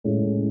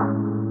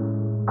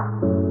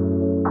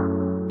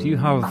Do you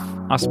have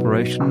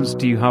aspirations?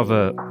 Do you have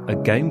a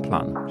game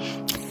plan?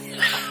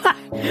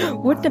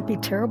 Wouldn't it be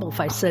terrible if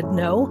I said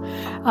no?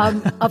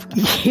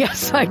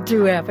 Yes, I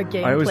do have a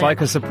game plan. I always like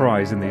a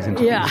surprise in these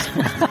interviews. Yeah.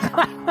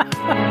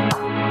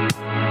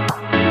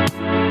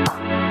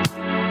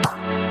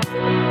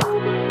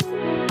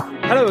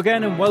 Hello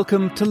again and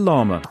welcome to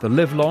Llama, the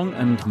Live Long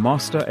and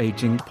Master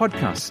Aging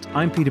podcast.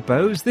 I'm Peter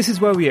Bowes. This is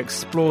where we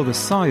explore the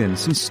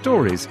science and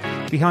stories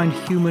behind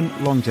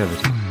human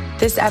longevity.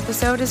 This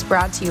episode is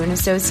brought to you in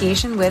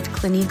association with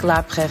Clinique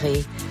La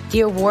Prairie, the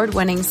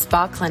award-winning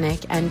spa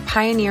clinic and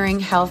pioneering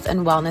health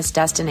and wellness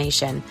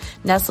destination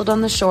nestled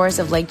on the shores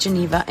of Lake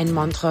Geneva in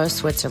Montreux,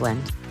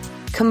 Switzerland.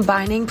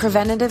 Combining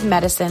preventative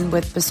medicine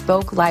with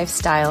bespoke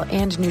lifestyle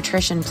and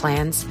nutrition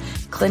plans,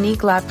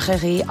 Clinique La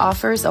Prairie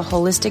offers a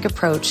holistic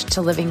approach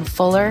to living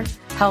fuller,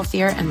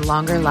 healthier, and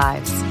longer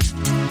lives.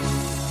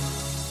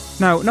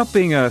 Now, not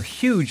being a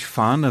huge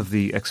fan of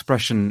the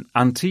expression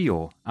anti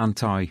or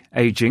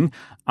anti-aging,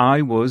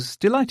 I was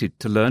delighted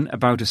to learn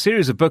about a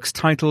series of books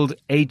titled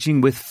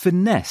Aging with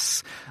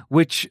Finesse,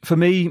 which, for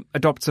me,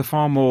 adopts a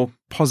far more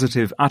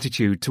positive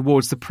attitude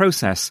towards the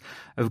process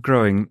of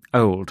growing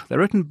old. They're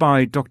written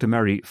by Dr.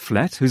 Mary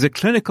Flett, who's a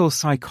clinical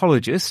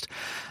psychologist,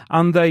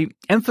 and they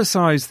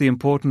emphasize the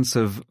importance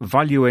of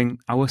valuing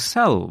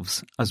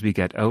ourselves as we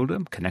get older,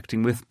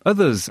 connecting with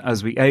others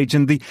as we age,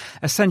 and the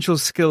essential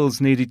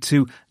skills needed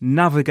to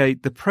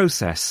navigate the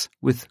process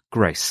with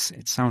grace.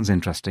 It sounds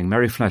interesting.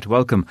 Mary Flett,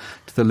 welcome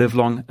to the Live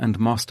Long and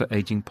Master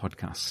Aging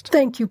podcast.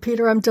 Thank you,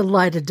 Peter. I'm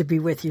delighted to be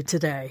with you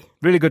today.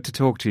 Really good to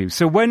talk to you.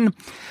 So when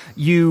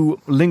you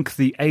link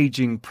the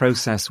aging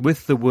process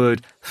with the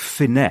word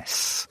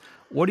finesse,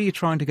 what are you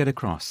trying to get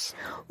across?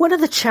 One of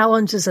the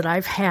challenges that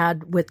I've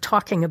had with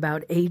talking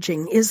about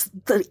aging is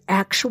the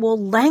actual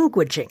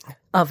languaging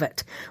of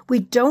it. We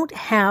don't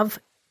have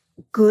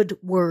good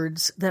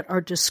words that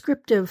are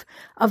descriptive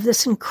of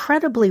this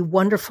incredibly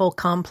wonderful,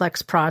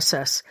 complex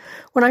process.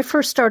 When I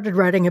first started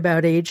writing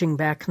about aging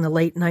back in the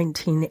late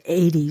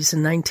 1980s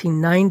and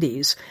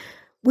 1990s,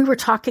 we were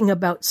talking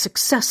about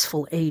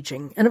successful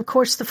aging. And of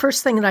course, the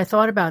first thing that I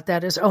thought about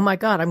that is, oh my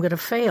God, I'm going to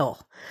fail.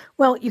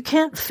 Well, you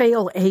can't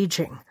fail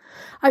aging.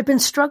 I've been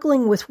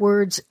struggling with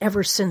words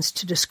ever since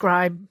to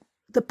describe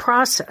the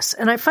process.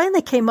 And I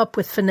finally came up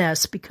with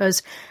finesse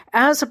because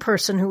as a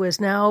person who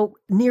is now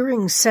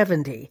nearing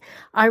 70,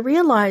 I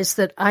realized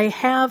that I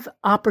have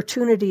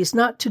opportunities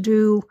not to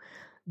do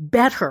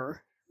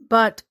better,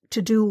 but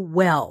to do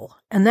well.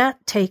 And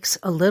that takes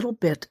a little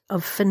bit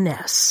of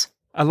finesse.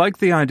 I like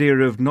the idea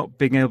of not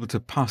being able to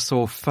pass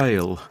or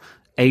fail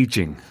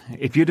aging.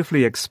 It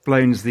beautifully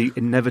explains the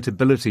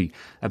inevitability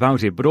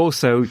about it, but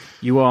also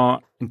you are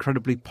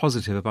incredibly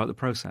positive about the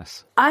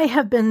process. I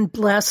have been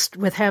blessed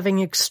with having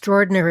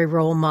extraordinary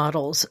role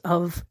models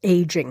of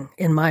aging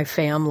in my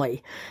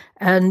family.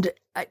 And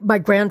my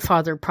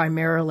grandfather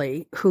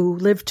primarily, who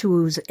lived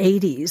to his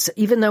 80s,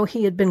 even though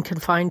he had been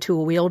confined to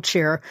a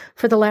wheelchair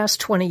for the last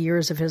 20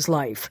 years of his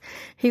life.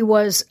 He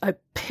was a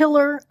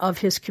pillar of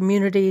his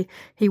community.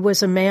 He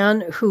was a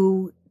man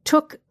who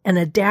took and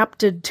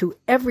adapted to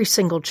every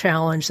single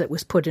challenge that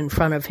was put in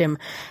front of him.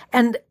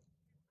 And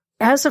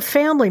as a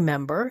family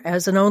member,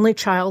 as an only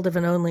child of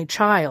an only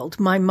child,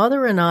 my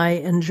mother and I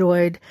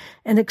enjoyed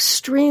an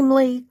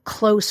extremely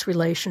close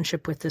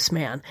relationship with this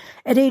man.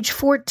 At age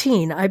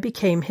 14, I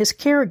became his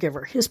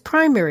caregiver, his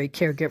primary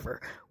caregiver,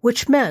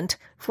 which meant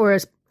for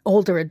an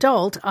older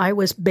adult, I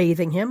was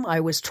bathing him,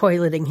 I was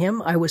toileting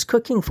him, I was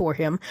cooking for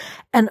him.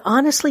 And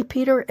honestly,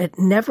 Peter, it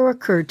never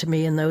occurred to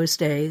me in those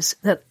days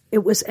that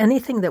it was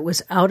anything that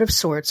was out of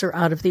sorts or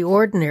out of the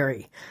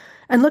ordinary.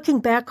 And looking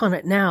back on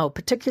it now,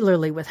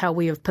 particularly with how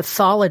we have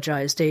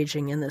pathologized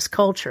aging in this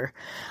culture,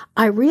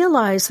 I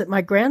realize that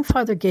my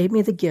grandfather gave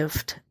me the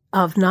gift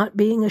of not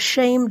being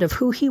ashamed of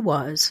who he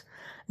was,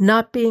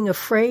 not being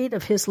afraid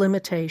of his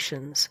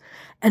limitations,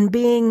 and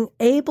being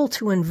able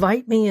to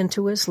invite me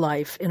into his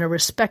life in a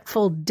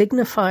respectful,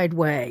 dignified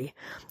way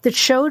that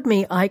showed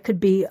me I could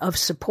be of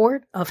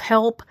support, of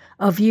help,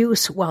 of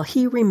use, while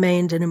he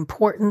remained an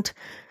important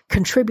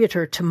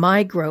contributor to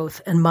my growth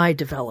and my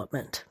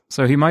development.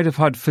 So he might have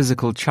had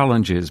physical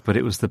challenges, but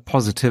it was the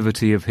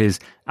positivity of his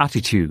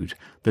attitude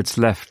that's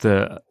left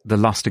the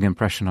lasting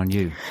impression on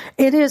you.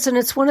 It is, and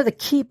it's one of the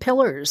key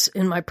pillars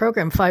in my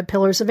program, 5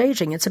 Pillars of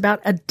Aging. It's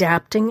about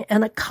adapting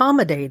and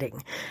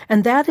accommodating.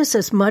 And that is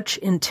as much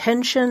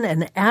intention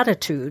and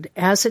attitude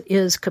as it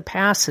is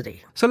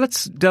capacity. So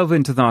let's delve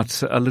into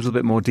that a little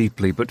bit more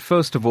deeply. But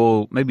first of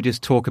all, maybe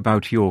just talk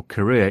about your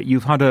career.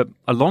 You've had a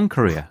long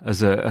career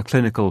as a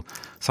clinical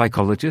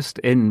psychologist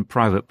in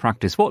private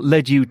practice. What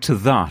led you to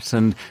that,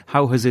 and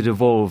how has it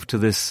evolved to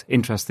this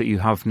interest that you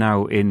have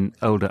now in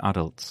older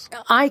adults?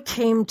 I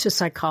came to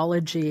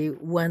psychology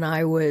when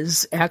I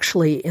was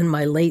actually in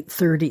my late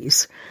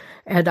 30s,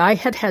 and I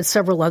had had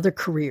several other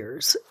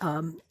careers.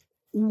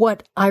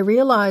 What I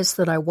realized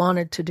that I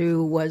wanted to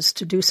do was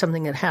to do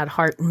something that had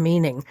heart and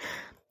meaning.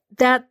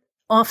 That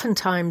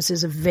oftentimes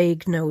is a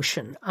vague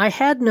notion. I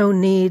had no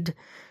need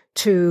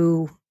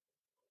to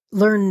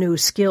learn new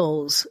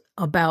skills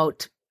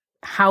about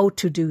how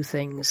to do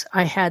things.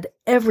 I had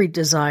every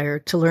desire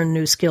to learn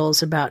new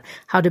skills about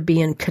how to be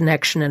in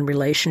connection and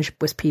relationship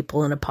with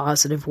people in a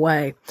positive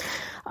way.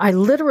 I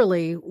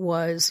literally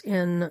was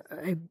in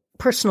a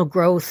personal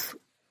growth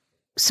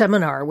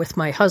seminar with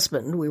my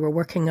husband. We were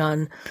working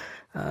on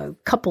a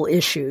couple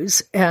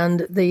issues,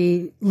 and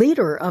the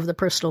leader of the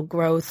personal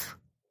growth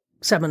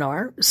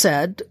seminar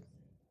said,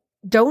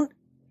 "Don't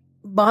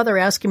bother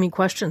asking me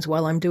questions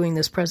while I'm doing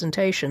this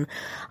presentation.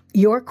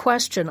 Your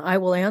question I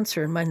will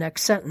answer in my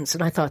next sentence."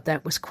 And I thought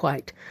that was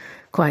quite,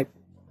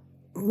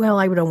 well,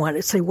 I don't want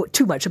to say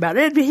too much about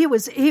it. He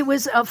was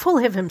full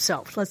of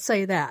himself, let's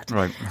say that.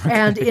 Right. Okay.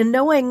 And in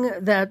knowing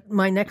that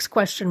my next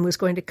question was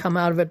going to come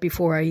out of it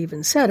before I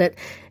even said it,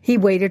 he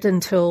waited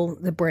until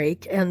the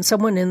break, and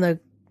someone in the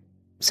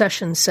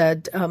session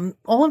said,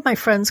 all of my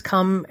friends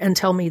come and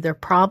tell me their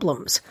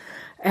problems,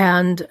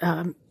 and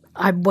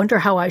I wonder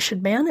how I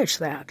should manage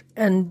that.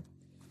 And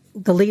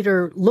the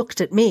leader looked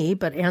at me,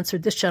 but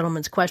answered this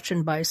gentleman's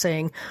question by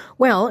saying,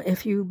 well,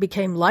 if you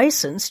became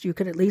licensed, you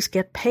could at least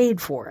get paid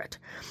for it.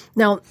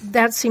 Now,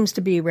 that seems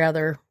to be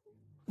rather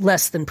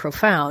less than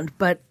profound,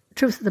 but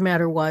truth of the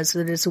matter was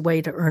that it's a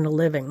way to earn a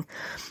living.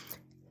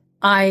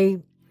 I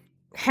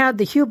had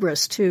the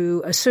hubris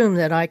to assume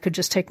that I could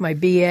just take my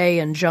BA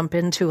and jump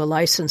into a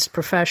licensed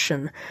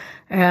profession,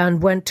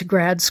 and went to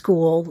grad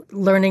school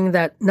learning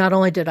that not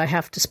only did I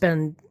have to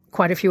spend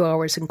quite a few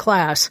hours in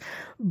class,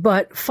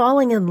 but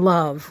falling in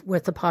love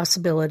with the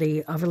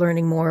possibility of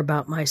learning more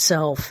about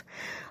myself.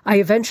 I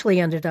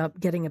eventually ended up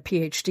getting a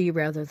PhD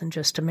rather than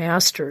just a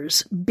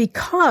master's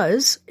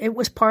because it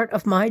was part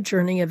of my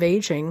journey of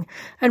aging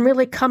and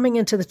really coming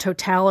into the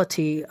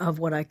totality of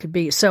what I could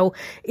be. So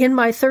in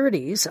my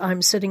 30s,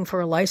 I'm sitting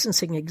for a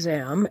licensing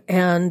exam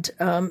and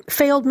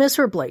failed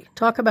miserably.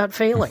 Talk about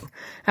failing.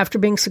 After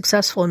being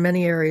successful in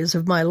many areas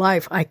of my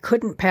life, I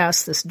couldn't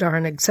pass this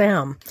darn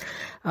exam.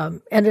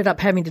 Ended up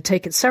having to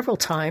take it several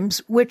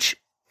times, which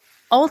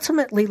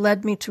ultimately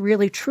led me to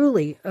really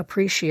truly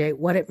appreciate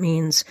what it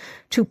means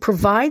to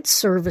provide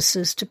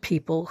services to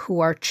people who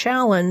are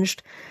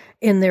challenged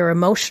in their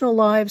emotional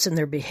lives and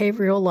their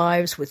behavioral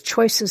lives, with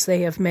choices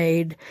they have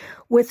made,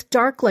 with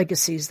dark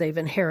legacies they've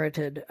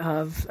inherited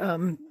of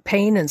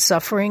pain and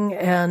suffering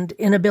and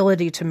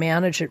inability to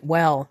manage it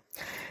well.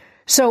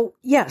 So,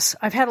 yes,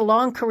 I've had a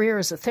long career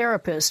as a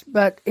therapist,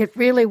 but it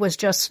really was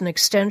just an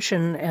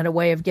extension and a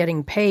way of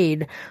getting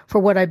paid for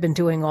what I've been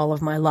doing all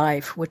of my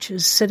life, which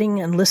is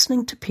sitting and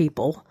listening to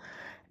people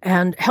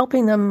and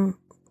helping them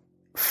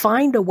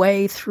find a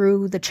way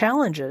through the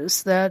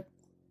challenges that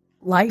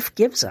life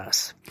gives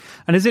us.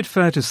 And is it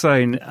fair to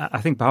say, and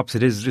I think perhaps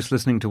it is just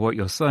listening to what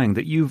you're saying,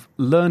 that you've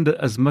learned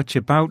as much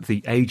about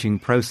the aging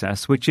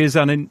process, which is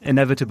an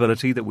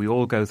inevitability that we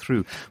all go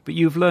through, but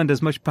you've learned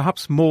as much,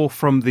 perhaps more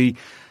from the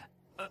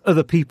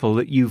other people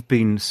that you've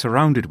been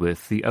surrounded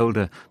with, the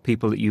older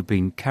people that you've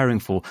been caring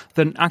for,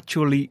 than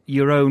actually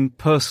your own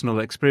personal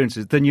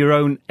experiences, than your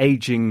own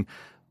aging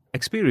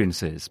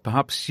experiences?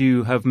 Perhaps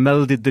you have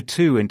melded the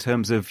two in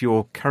terms of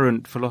your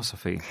current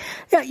philosophy.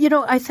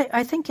 Yeah, I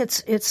think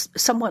it's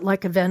somewhat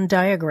like a Venn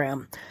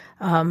diagram.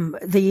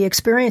 The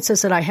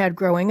experiences that I had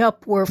growing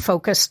up were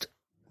focused,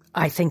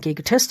 I think,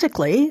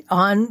 egotistically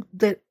on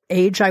the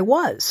age I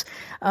was.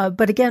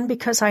 But again,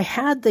 because I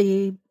had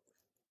the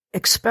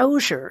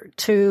exposure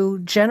to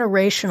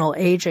generational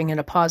aging in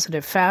a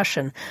positive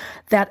fashion,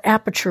 that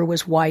aperture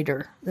was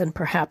wider than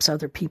perhaps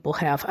other people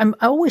have. I'm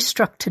always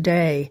struck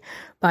today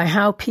by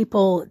how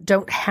people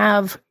don't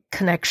have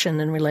connection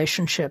and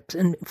relationships,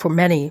 and for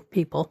many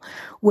people,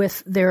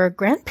 with their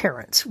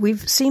grandparents.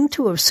 We've seemed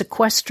to have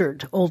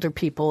sequestered older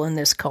people in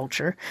this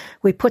culture.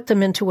 We put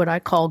them into what I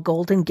call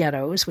golden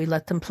ghettos. We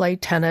let them play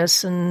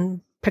tennis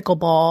and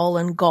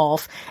pickleball and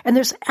golf, and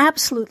there's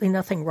absolutely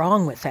nothing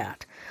wrong with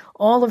that.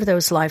 All of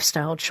those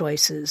lifestyle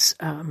choices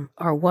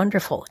are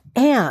wonderful.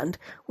 And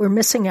we're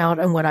missing out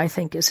on what I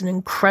think is an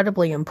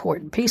incredibly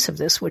important piece of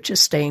this, which is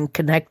staying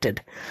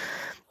connected.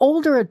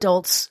 Older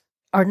adults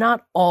are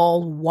not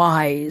all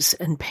wise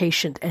and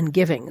patient and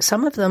giving.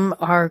 Some of them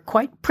are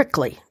quite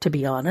prickly, to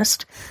be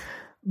honest.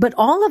 But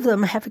all of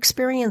them have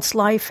experienced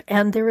life,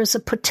 and there is a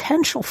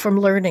potential from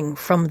learning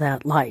from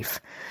that life.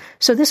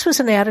 So this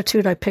was an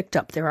attitude I picked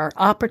up. There are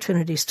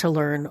opportunities to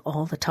learn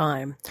all the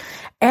time.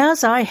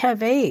 As I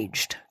have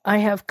aged, I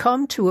have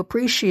come to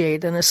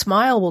appreciate, and a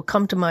smile will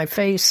come to my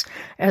face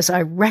as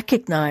I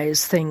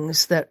recognize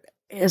things that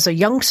as a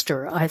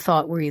youngster I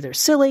thought were either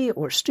silly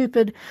or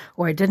stupid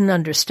or I didn't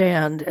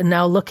understand. And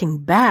now looking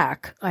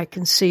back, I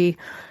can see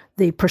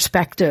the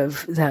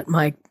perspective that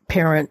my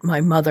parent,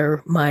 my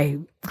mother, my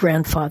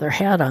grandfather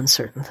had on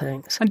certain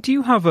things. And do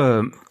you have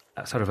a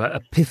sort of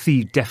a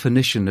pithy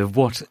definition of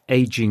what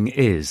aging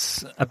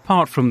is,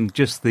 apart from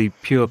just the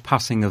pure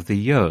passing of the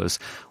years?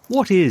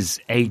 What is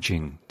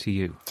aging to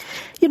you?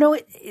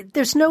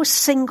 There's no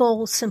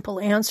single simple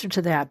answer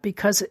to that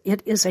because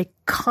it is a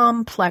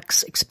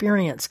complex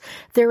experience.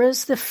 There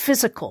is the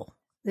physical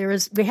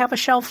We have a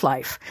shelf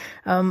life.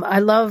 I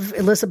love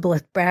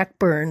Elizabeth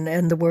Blackburn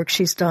and the work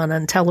she's done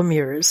on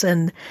telomeres.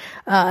 And,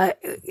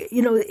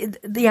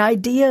 the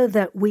idea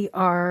that we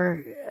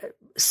are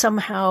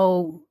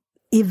somehow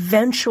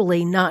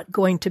eventually not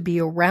going to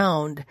be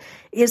around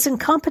is in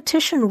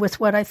competition with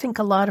what I think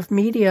a lot of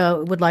media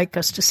would like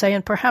us to say.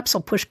 And perhaps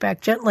I'll push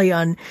back gently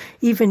on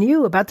even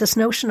you about this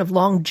notion of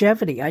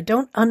longevity. I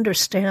don't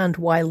understand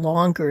why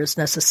longer is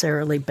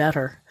necessarily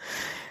better.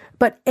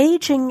 But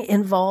aging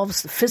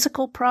involves the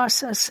physical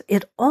process.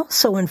 It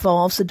also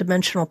involves a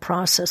dimensional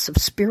process of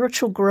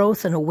spiritual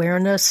growth and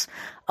awareness,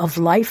 of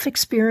life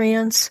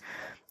experience,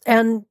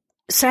 and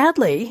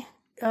sadly,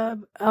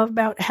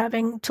 about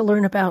having to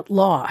learn about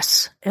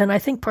loss. And I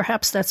think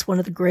perhaps that's one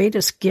of the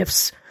greatest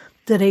gifts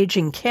that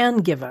aging can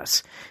give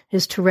us,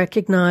 is to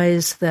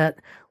recognize that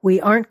we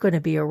aren't going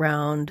to be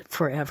around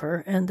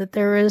forever and that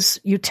there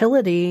is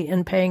utility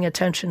in paying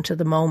attention to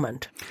the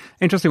moment.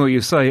 Interesting what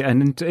you say.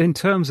 And in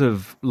terms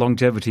of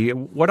longevity,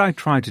 what I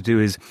try to do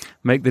is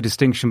make the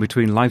distinction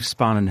between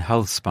lifespan and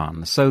health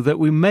span, so that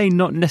we may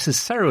not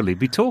necessarily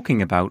be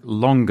talking about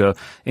longer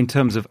in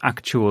terms of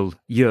actual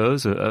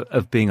years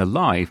of being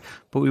alive,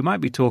 but we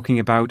might be talking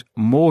about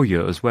more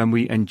years when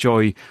we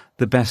enjoy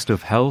the best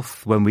of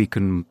health, when we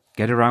can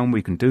get around,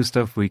 we can do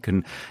stuff, we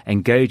can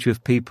engage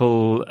with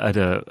people at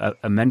a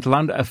mental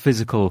and a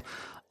physical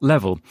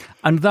level.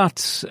 And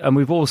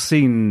we've all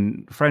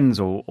seen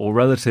friends or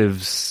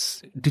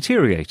relatives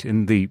deteriorate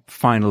in the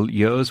final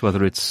years,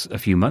 whether it's a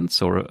few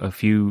months or a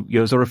few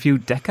years or a few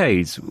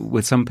decades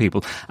with some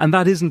people. And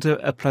that isn't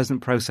a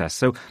pleasant process.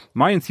 So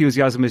my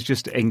enthusiasm is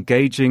just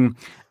engaging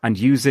and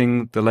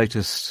using the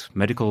latest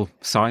medical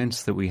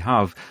science that we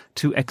have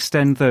to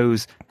extend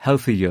those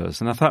healthy years.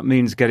 And if that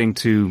means getting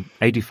to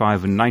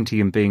 85 and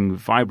 90 and being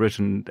vibrant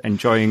and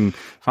enjoying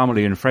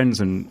family and friends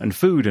and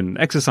food and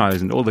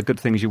exercise and all the good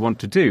things you want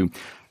to do,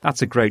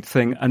 that's a great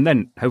thing. And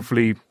then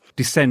hopefully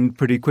descend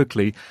pretty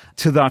quickly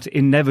to that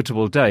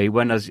inevitable day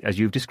when, as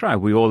you've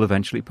described, we all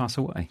eventually pass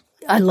away.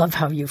 I love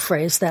how you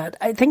phrase that.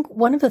 I think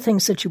one of the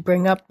things that you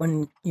bring up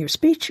when your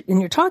speech and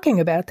you're talking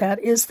about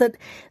that is that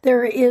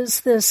there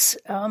is this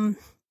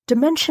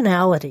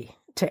dimensionality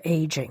to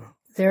aging.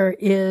 There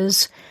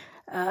is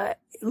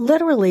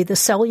literally the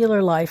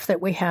cellular life that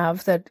we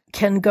have that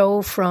can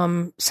go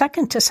from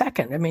second to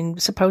second. I mean,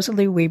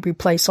 supposedly we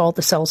replace all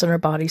the cells in our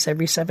bodies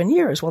every 7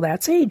 years. Well,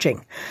 that's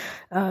aging.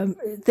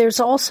 There's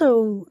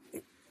also,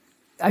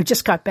 I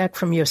just got back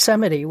from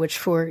Yosemite, which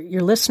for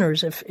your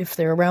listeners, if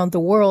they're around the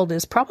world,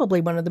 is probably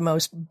one of the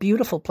most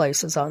beautiful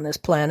places on this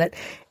planet.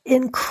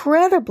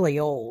 Incredibly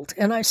old.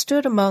 And I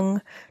stood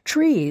among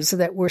trees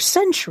that were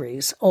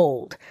centuries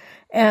old.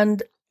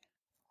 And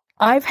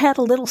I've had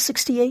a little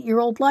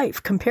 68-year-old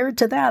life. Compared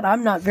to that,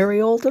 I'm not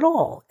very old at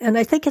all. And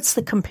I think it's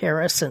the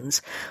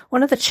comparisons.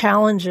 One of the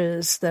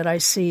challenges that I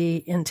see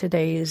in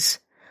today's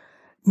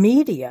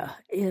media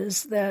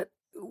is that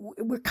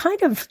we're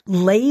kind of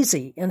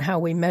lazy in how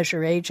we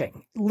measure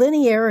aging.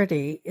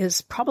 Linearity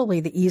is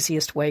probably the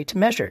easiest way to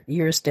measure it,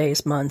 years,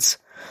 days, months.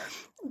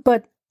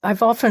 But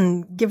I've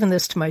often given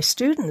this to my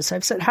students.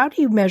 I've said, how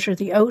do you measure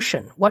the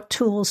ocean? What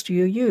tools do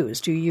you use?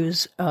 Do you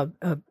use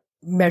a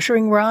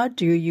measuring rod?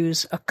 Do you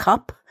use a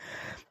cup?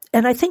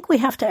 And I think we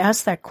have to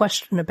ask that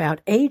question about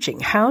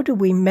aging. How do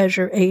we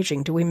measure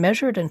aging? Do we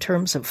measure it in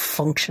terms of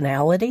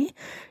functionality?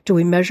 Do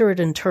we measure it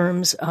in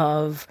terms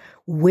of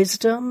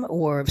wisdom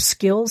or of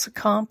skills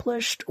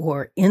accomplished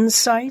or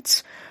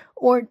insights?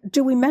 Or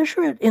do we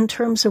measure it in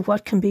terms of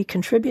what can be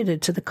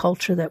contributed to the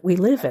culture that we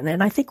live in?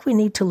 And I think we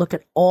need to look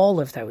at all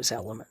of those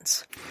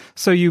elements.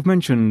 So you've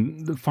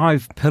mentioned the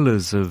 5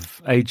 pillars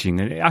of aging.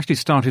 It actually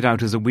started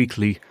out as a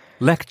weekly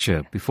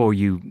lecture before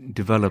you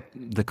developed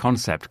the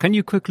concept. Can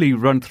you quickly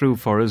run through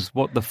for us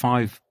what the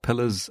 5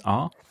 pillars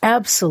are?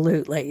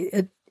 Absolutely.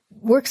 It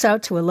works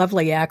out to a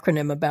lovely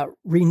acronym about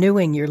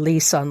renewing your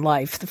lease on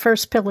life. The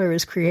first pillar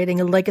is creating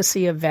a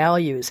legacy of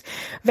values.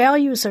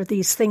 Values are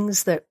these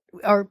things that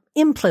are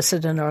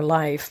implicit in our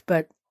life,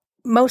 but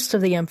most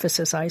of the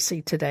emphasis I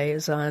see today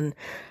is on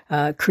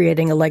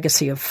creating a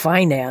legacy of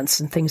finance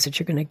and things that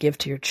you're going to give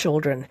to your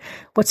children.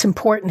 What's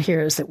important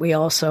here is that we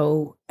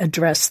also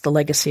address the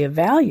legacy of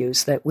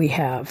values that we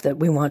have, that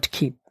we want to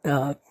keep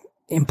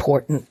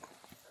important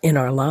in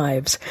our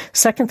lives.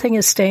 Second thing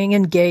is staying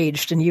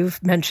engaged. And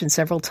you've mentioned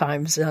several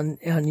times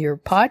on your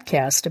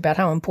podcast about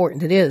how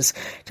important it is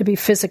to be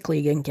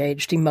physically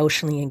engaged,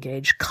 emotionally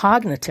engaged,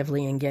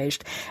 cognitively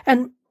engaged,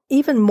 and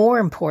even more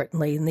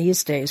importantly in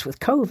these days with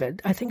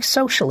COVID, I think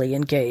socially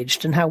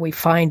engaged, and how we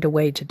find a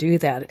way to do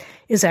that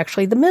is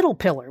actually the middle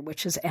pillar,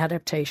 which is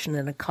adaptation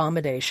and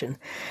accommodation.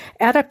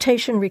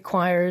 Adaptation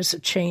requires a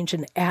change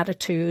in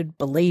attitude,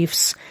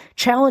 beliefs,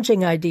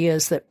 challenging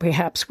ideas that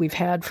perhaps we've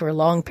had for a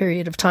long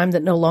period of time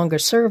that no longer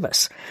serve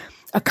us.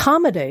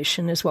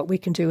 Accommodation is what we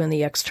can do in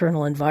the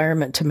external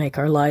environment to make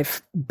our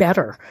life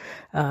better,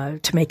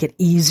 to make it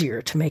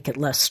easier, to make it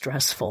less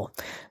stressful.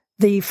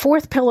 The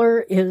fourth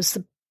pillar is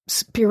the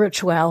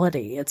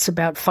spirituality. It's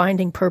about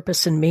finding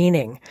purpose and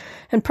meaning.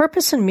 And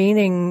purpose and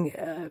meaning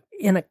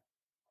in a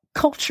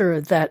culture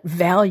that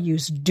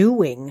values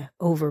doing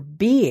over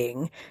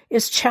being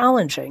is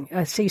challenging.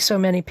 I see so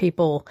many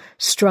people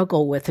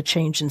struggle with a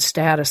change in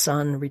status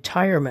on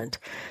retirement.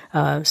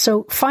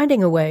 So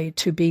finding a way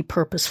to be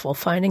purposeful,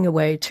 finding a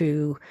way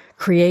to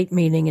create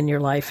meaning in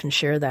your life and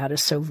share that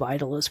is so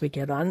vital as we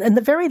get on. And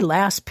the very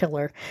last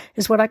pillar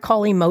is what I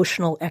call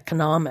emotional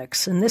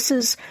economics. And this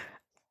is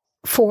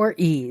 4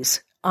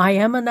 E's. I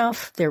am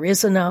enough, there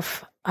is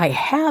enough, I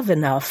have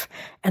enough,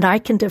 and I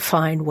can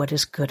define what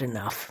is good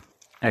enough.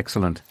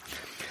 Excellent.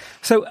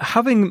 So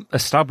having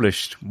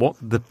established what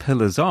the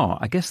pillars are,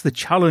 I guess the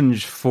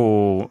challenge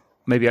for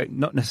maybe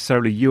not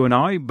necessarily you and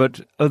I,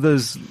 but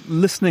others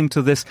listening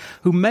to this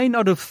who may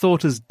not have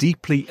thought as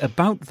deeply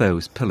about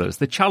those pillars.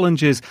 The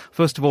challenge is,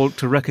 first of all,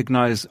 to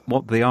recognize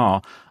what they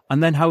are,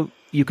 and then how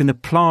you can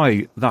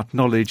apply that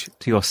knowledge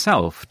to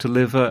yourself to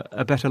live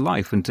a better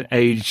life and to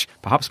age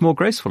perhaps more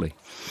gracefully.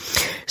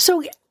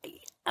 So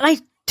I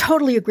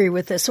totally agree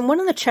with this. And one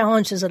of the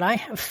challenges that I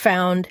have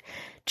found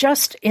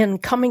just in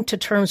coming to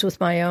terms with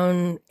my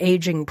own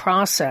aging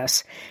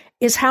process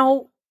is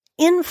how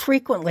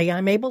infrequently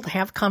I'm able to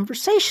have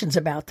conversations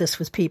about this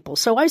with people.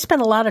 So I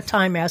spend a lot of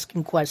time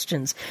asking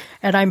questions,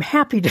 and I'm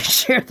happy to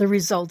share the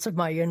results of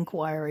my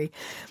inquiry.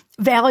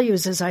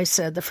 Values, as I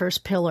said, the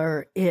first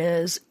pillar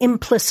is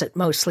implicit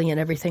mostly in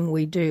everything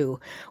we do.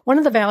 One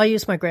of the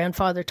values my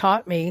grandfather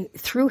taught me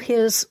through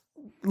his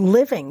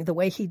living the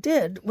way he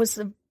did was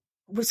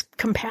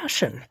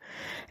compassion.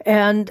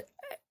 And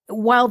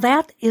while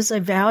that is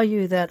a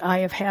value that I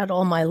have had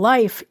all my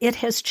life, it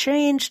has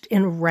changed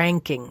in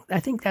ranking. I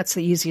think that's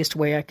the easiest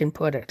way I can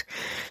put it.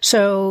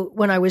 So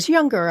when I was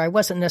younger, I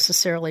wasn't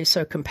necessarily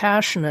so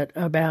compassionate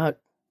about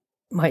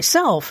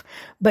myself,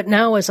 but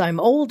now as I'm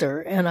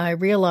older and I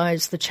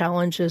realize the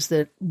challenges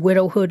that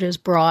widowhood has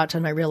brought,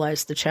 and I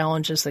realize the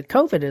challenges that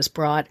COVID has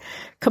brought,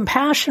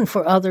 compassion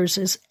for others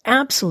is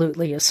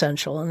absolutely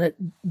essential, and it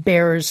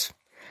bears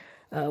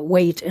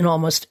weight in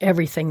almost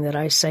everything that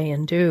I say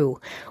and do.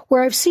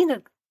 Where I've seen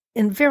it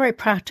in very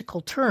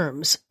practical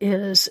terms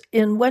is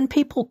in when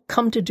people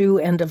come to do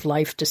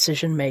end-of-life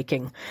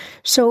decision-making.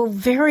 So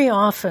very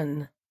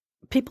often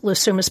people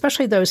assume,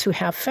 especially those who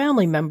have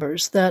family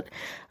members, that,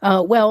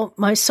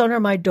 my son or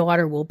my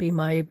daughter will be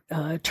my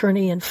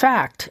attorney in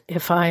fact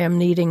if I am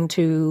needing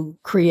to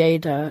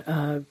create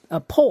a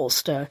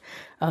POLST,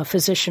 a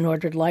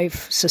physician-ordered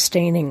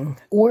life-sustaining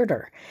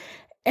order.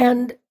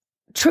 And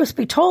truth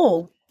be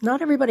told,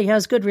 not everybody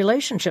has good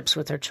relationships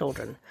with their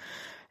children.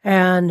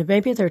 And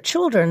maybe their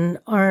children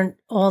aren't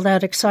all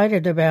that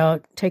excited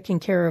about taking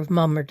care of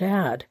mom or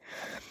dad.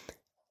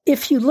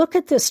 If you look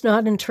at this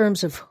not in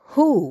terms of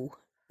who,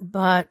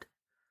 but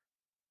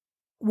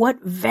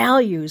what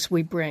values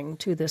we bring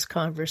to this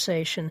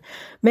conversation,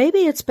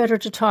 maybe it's better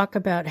to talk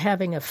about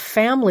having a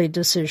family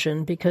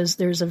decision because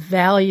there's a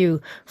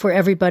value for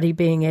everybody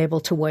being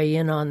able to weigh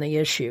in on the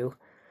issue.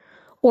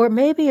 Or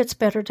maybe it's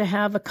better to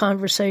have a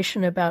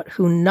conversation about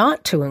who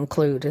not to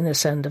include in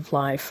this end of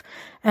life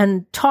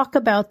and talk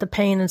about the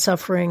pain and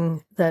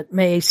suffering that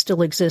may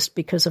still exist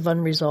because of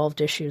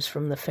unresolved issues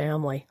from the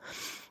family.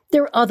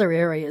 There are other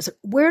areas.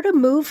 Where to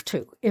move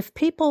to? If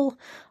people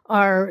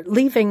are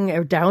leaving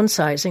or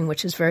downsizing,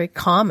 which is very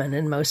common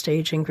in most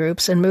aging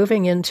groups, and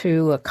moving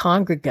into a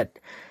congregate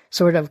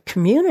sort of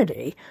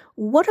community,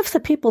 what if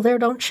the people there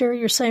don't share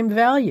your same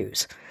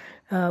values?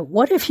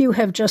 What if you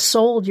have just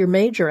sold your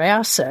major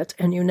asset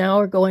and you now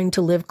are going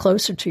to live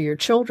closer to your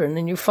children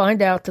and you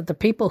find out that the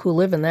people who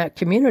live in that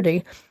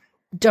community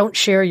don't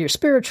share your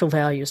spiritual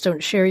values,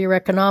 don't share your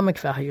economic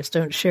values,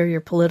 don't share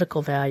your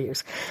political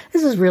values?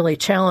 This is really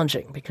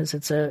challenging because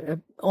it's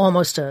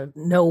almost a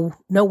no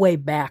way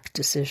back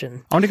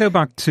decision. I want to go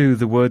back to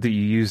the word that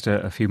you used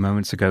a few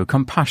moments ago,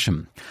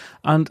 compassion.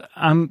 And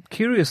I'm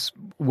curious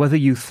whether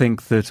you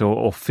think that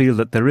or feel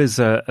that there is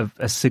a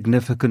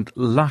significant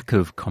lack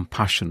of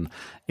compassion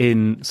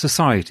in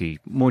society,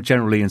 more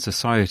generally in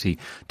society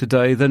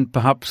today than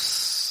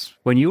perhaps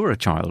when you were a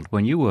child,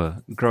 when you were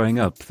growing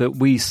up, that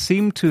we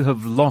seem to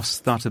have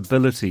lost that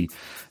ability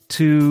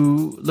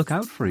to look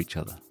out for each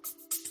other.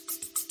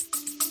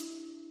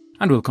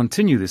 And we'll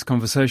continue this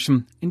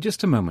conversation in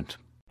just a moment.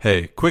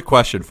 Hey, quick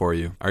question for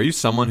you. Are you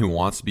someone who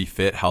wants to be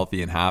fit,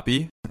 healthy, and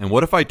happy? And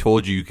what if I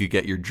told you you could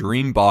get your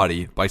dream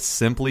body by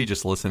simply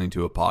just listening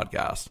to a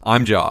podcast?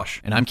 I'm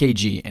Josh. And I'm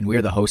KG, and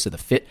we're the hosts of the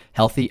Fit,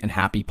 Healthy, and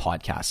Happy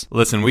podcast.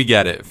 Listen, we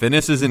get it.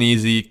 Fitness isn't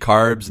easy.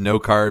 Carbs, no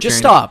carbs. Just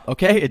stop,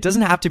 okay? It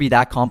doesn't have to be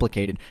that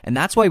complicated. And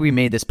that's why we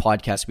made this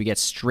podcast. We get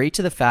straight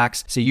to the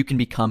facts so you can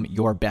become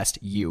your best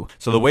you.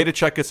 So the way to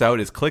check us out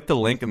is click the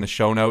link in the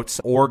show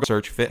notes or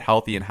search Fit,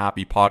 Healthy, and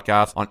Happy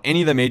podcast on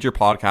any of the major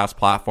podcast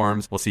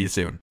platforms. We'll see you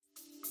soon.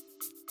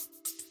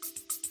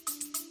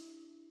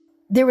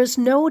 There is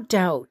no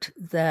doubt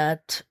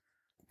that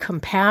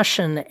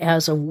compassion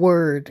as a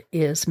word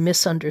is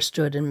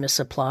misunderstood and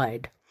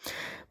misapplied.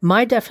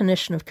 My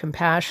definition of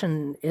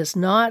compassion does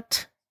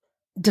not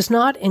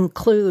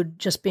include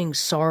just being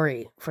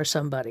sorry for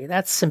somebody.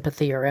 That's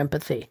sympathy or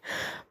empathy.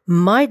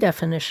 My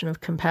definition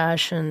of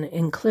compassion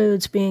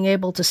includes being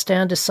able to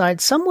stand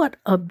aside somewhat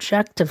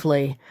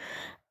objectively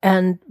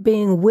and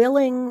being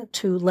willing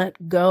to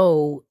let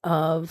go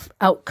of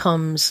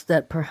outcomes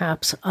that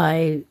perhaps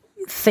I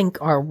think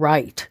are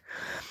right.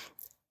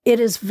 It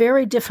is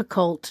very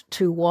difficult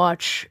to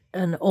watch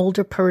an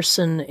older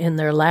person in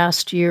their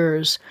last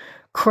years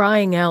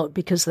crying out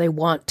because they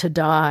want to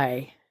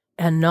die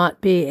and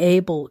not be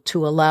able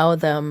to allow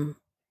them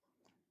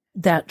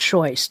that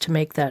choice, to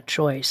make that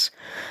choice.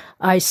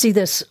 I see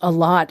this a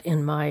lot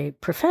in my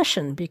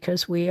profession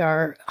because we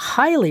are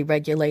highly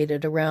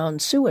regulated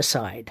around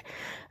suicide.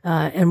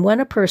 And when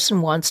a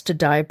person wants to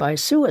die by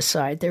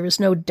suicide, there is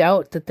no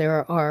doubt that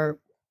there are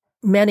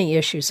many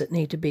issues that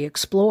need to be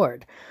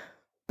explored.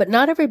 But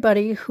not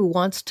everybody who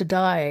wants to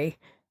die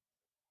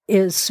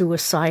is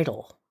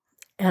suicidal.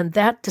 And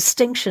that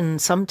distinction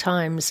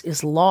sometimes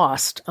is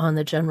lost on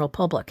the general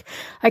public.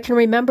 I can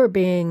remember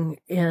being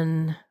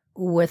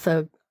with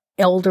a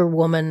elder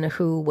woman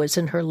who was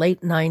in her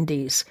late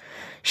 90s.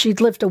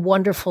 She'd lived a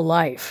wonderful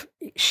life.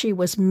 She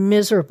was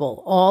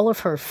miserable. All of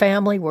her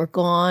family were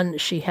gone.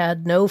 She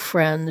had no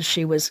friends.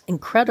 She was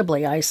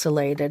incredibly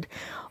isolated.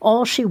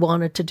 All she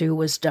wanted to do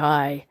was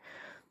die.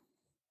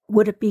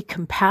 Would it be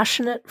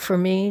compassionate for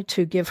me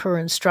to give her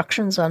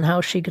instructions on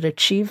how she could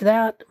achieve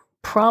that?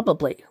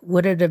 Probably.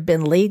 Would it have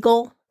been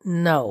legal?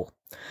 No.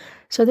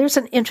 So there's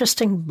an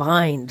interesting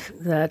bind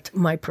that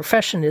my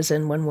profession is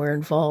in when we're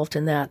involved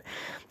in that.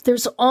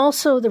 There's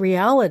also the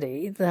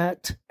reality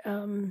that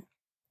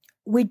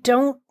we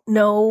don't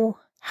know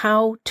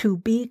how to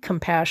be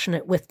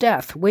compassionate with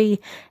death. We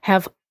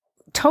have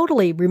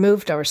totally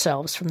removed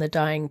ourselves from the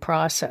dying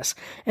process.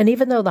 And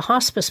even though the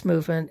hospice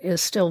movement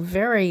is still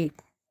very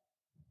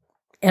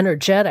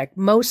energetic,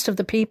 most of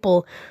the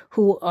people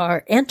who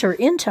enter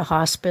into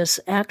hospice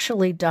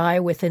actually die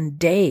within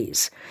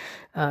days.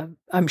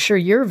 I'm sure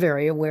you're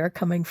very aware,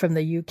 coming from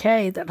the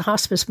UK, that the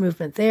hospice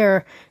movement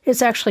there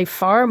is actually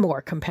far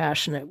more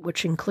compassionate,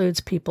 which includes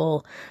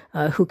people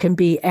who can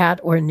be at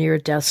or near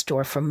death's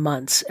door for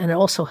months, and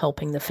also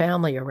helping the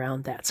family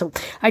around that. So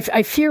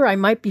I fear I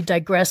might be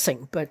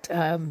digressing, but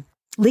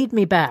lead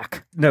me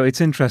back. No,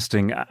 it's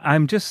interesting.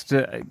 I'm just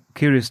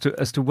curious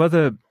as to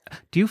whether,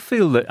 do you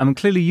feel that,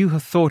 clearly you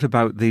have thought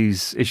about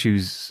these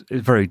issues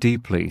very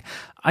deeply.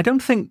 I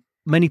don't think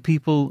many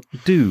people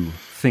do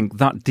think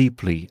that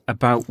deeply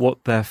about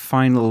what their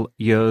final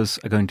years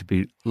are going to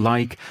be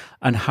like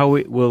and how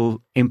it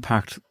will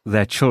impact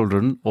their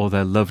children or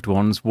their loved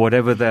ones,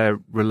 whatever their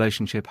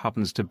relationship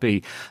happens to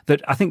be.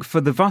 That I think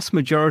for the vast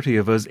majority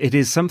of us, it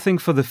is something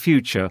for the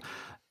future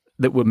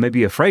that we're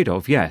maybe afraid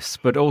of, yes,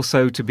 but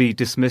also to be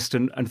dismissed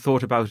and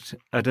thought about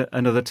at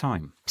another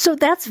time. So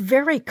that's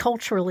very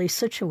culturally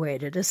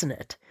situated, isn't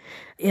it?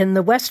 In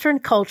the Western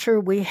culture,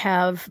 we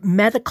have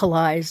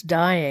medicalized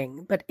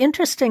dying. But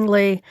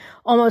interestingly,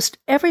 almost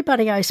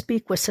everybody I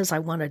speak with says, I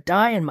want to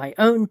die in my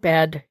own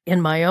bed,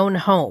 in my own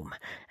home.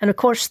 And of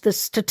course, the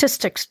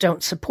statistics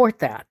don't support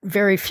that.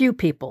 Very few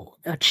people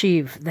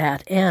achieve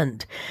that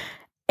end.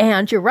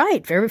 And you're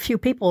right, very few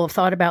people have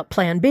thought about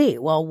Plan B.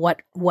 Well,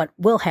 what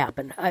will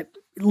happen? I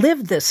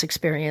lived this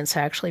experience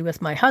actually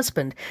with my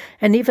husband.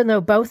 And even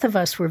though both of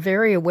us were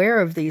very aware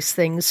of these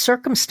things,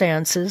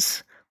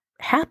 circumstances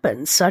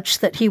happened such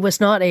that he was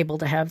not able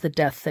to have the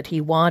death that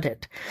he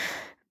wanted.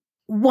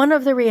 One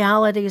of the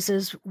realities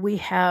is we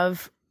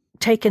have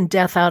taken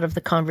death out of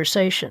the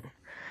conversation.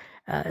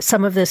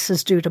 Some of this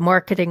is due to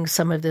marketing.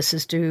 Some of this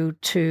is due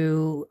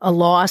to a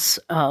loss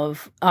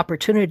of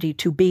opportunity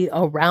to be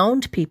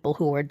around people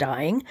who are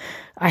dying.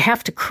 I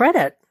have to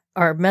credit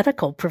our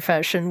medical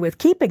profession with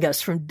keeping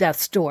us from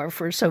death's door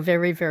for so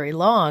very, very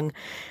long.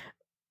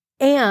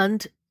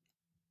 And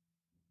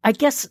I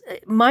guess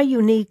my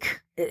unique,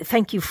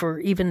 thank you for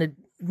even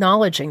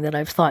acknowledging that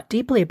I've thought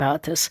deeply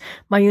about this,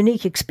 my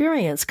unique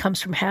experience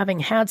comes from having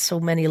had so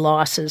many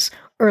losses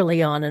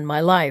early on in my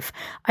life.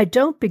 I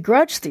don't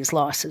begrudge these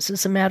losses.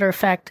 As a matter of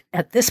fact,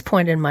 at this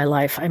point in my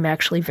life, I'm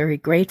actually very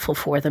grateful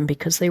for them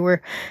because they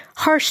were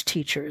harsh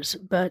teachers,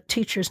 but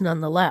teachers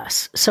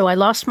nonetheless. So I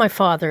lost my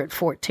father at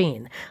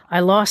 14. I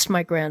lost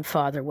my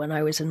grandfather when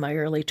I was in my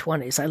early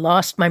 20s. I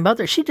lost my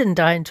mother. She didn't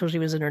die until she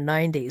was in her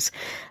 90s.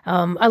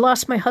 I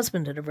lost my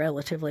husband at a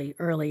relatively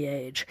early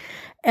age.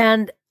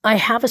 And I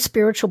have a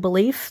spiritual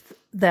belief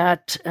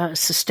that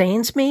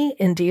sustains me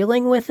in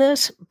dealing with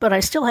this, but I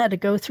still had to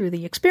go through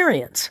the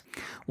experience.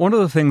 One of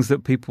the things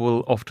that people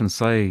will often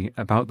say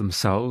about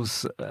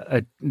themselves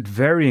at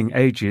varying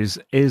ages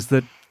is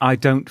that I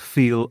don't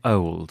feel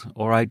old,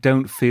 or I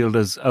don't feel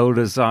as old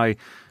as I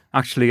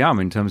actually am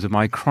in terms of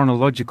my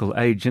chronological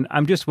age. And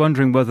I'm just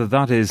wondering whether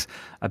that is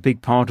a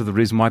big part of the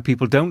reason why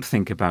people don't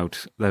think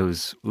about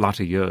those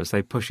latter years.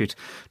 They push it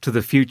to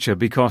the future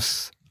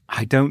because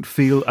I don't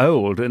feel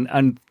old,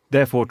 and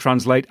therefore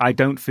translate, I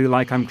don't feel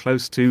like I'm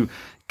close to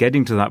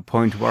getting to that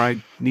point where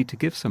I need to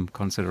give some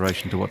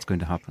consideration to what's going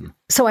to happen.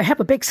 So I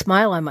have a big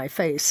smile on my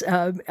face.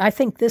 I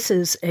think this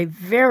is a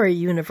very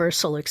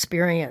universal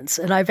experience.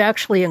 And I've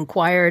actually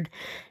inquired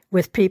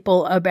with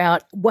people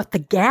about what the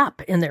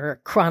gap in their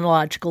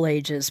chronological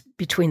age is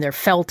between their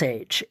felt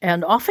age.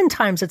 And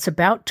oftentimes it's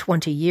about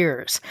 20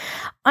 years.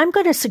 I'm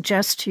going to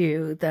suggest to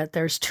you that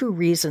there's two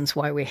reasons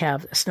why we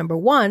have this. Number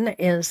one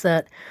is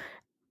that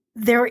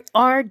there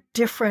are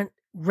different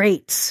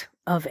rates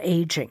of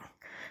aging.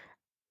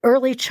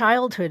 Early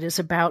childhood is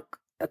about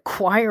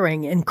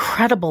acquiring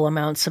incredible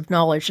amounts of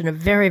knowledge in a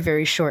very,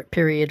 very short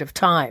period of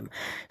time.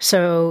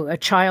 So a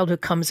child who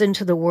comes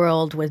into the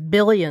world with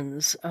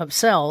billions of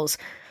cells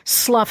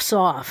sloughs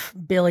off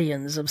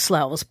billions of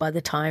cells by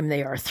the time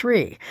they are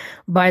 3.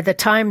 By the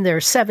time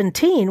they're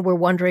 17, we're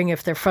wondering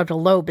if their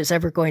frontal lobe is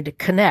ever going to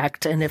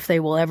connect and if they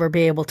will ever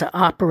be able to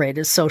operate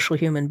as social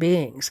human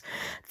beings.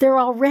 They're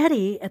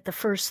already at the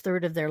first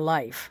third of their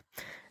life.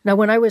 Now,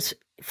 when I was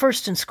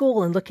first in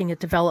school and looking at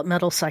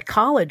developmental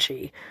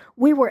psychology,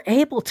 we were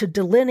able to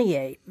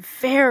delineate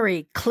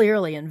very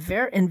clearly in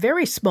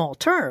very small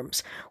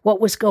terms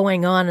what was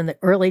going on in the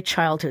early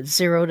childhood,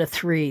 0 to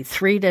 3,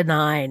 3 to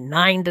 9,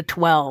 9 to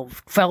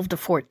 12, 12 to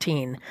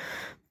 14.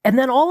 And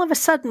then all of a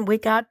sudden we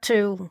got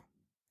to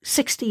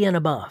 60 and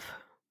above.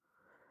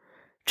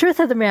 Truth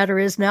of the matter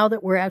is, now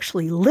that we're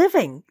actually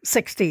living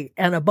 60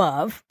 and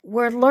above,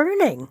 we're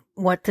learning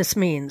what this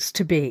means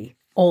to be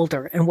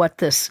older and what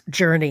this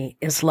journey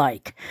is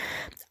like.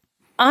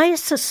 I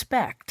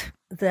suspect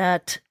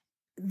that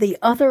the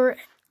other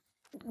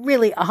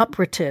really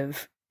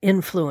operative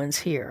influence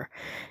here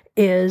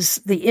is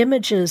the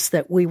images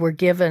that we were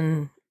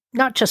given,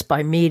 not just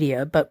by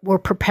media, but were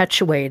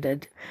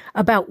perpetuated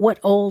about what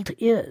old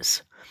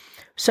is.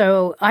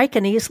 So I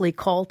can easily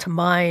call to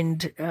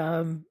mind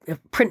a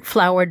print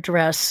flowered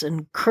dress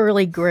and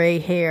curly gray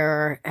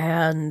hair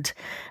and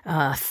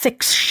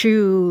thick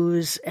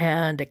shoes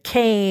and a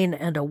cane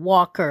and a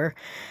walker,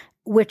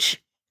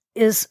 which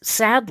is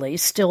sadly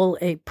still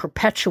a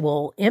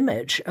perpetual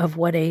image of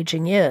what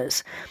aging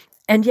is.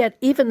 And yet,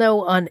 even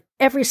though on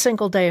every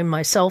single day,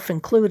 myself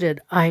included,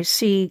 I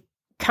see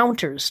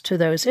counters to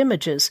those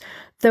images,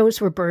 those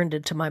were burned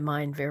into my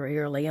mind very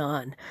early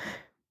on.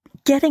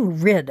 Getting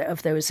rid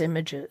of those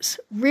images,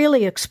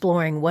 really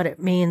exploring what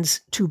it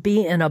means to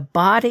be in a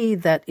body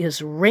that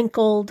is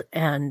wrinkled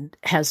and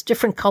has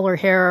different color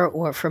hair,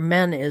 or for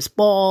men is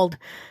bald,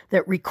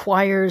 that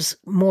requires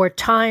more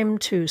time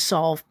to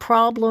solve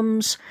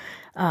problems,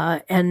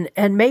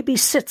 and maybe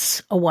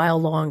sits a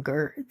while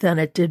longer than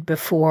it did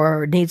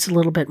before, or needs a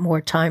little bit more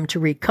time to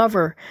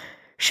recover,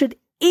 should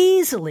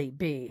easily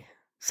be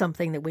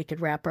something that we could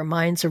wrap our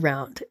minds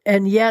around.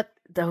 And yet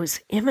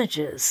those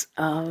images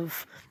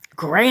of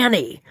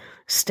Granny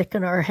stick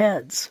in our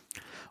heads.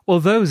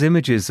 Well, those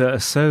images are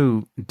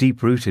so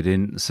deep-rooted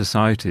in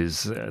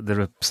societies.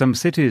 There are some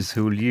cities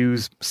who will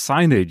use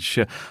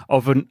signage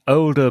of an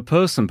older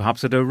person,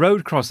 perhaps at a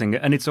road crossing,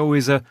 and it's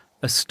always a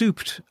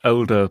stooped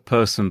older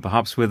person,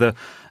 perhaps with a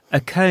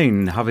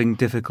cane, having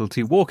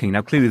difficulty walking.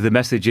 Now, clearly the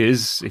message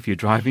is, if you're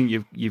driving,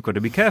 you've got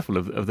to be careful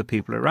of the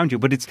people around you,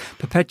 but it's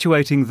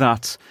perpetuating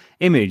that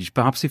image.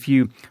 Perhaps if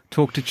you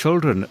talk to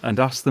children and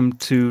ask them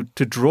to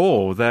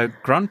draw their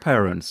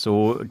grandparents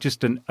or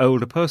just an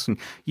older person,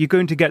 you're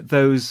going to get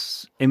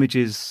those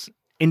images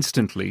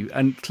instantly,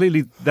 and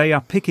clearly they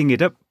are picking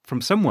it up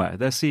from somewhere.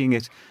 They're seeing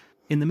it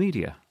in the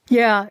media.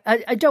 Yeah,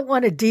 I don't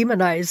want to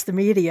demonize the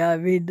media. I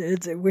mean,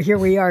 here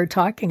we are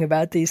talking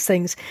about these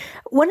things.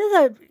 One of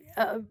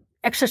the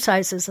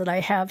exercises that I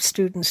have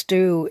students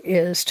do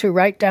is to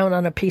write down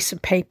on a piece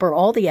of paper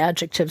all the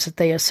adjectives that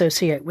they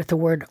associate with the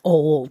word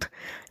old.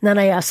 And then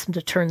I ask them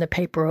to turn the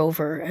paper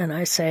over and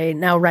I say,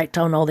 now write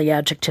down all the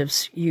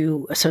adjectives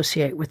you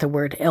associate with the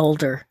word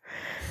elder.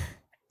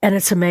 And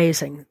it's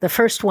amazing. The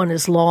first one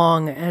is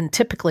long and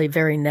typically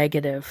very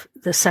negative.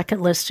 The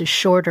second list is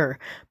shorter,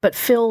 but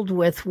filled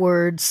with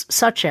words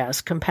such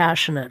as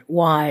compassionate,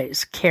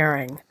 wise,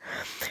 caring.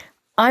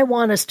 I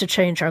want us to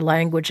change our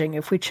languaging.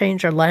 If we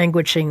change our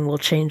languaging, we'll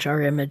change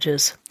our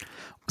images.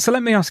 So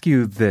let me ask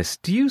you this.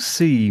 Do you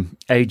see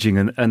aging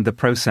and the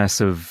process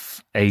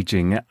of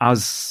aging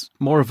as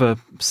more of a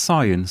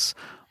science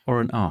or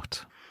an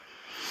art?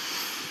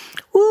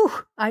 Ooh,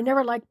 I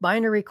never like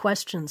binary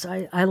questions.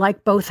 I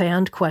like both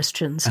and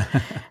questions.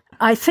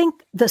 I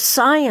think the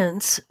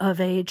science of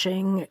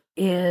aging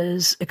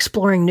is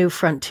exploring new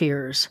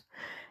frontiers.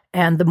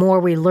 And the more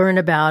we learn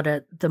about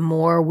it, the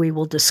more we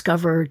will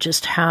discover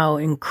just how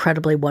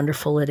incredibly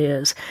wonderful it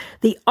is.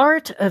 The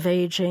art of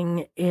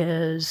aging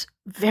is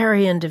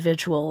very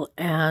individual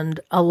and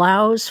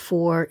allows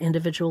for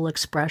individual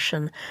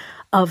expression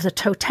of the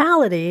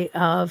totality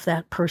of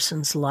that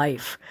person's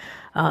life.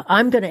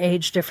 I'm going to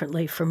age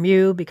differently from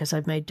you because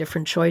I've made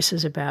different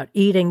choices about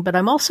eating, but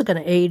I'm also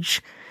going to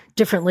age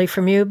differently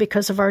from you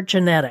because of our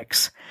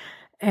genetics.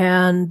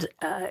 And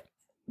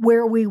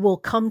where we will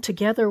come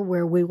together,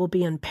 where we will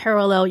be in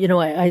parallel. You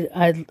know,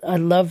 I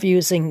love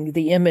using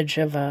the image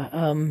of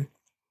a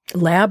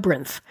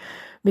labyrinth,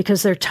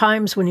 because there are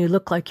times when you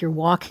look like you're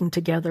walking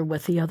together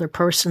with the other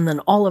person, then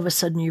all of a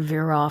sudden you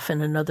veer off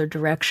in another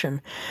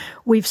direction.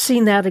 We've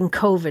seen that in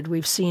COVID.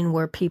 We've seen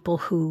where people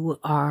who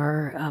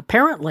are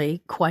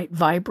apparently quite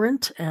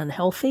vibrant and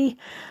healthy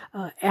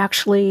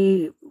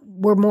actually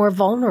were more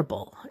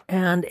vulnerable.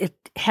 And it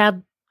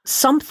had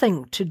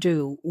something to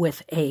do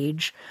with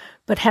age,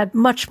 but had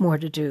much more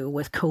to do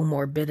with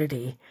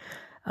comorbidity.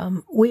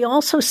 We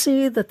also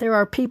see that there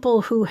are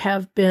people who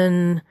have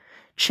been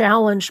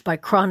challenged by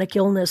chronic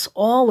illness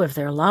all of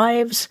their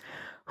lives,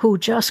 who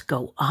just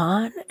go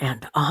on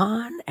and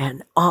on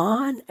and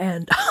on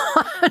and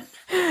on.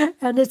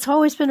 And it's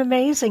always been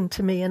amazing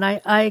to me. And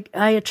I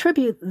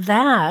attribute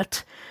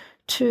that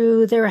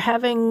to their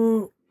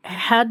having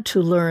had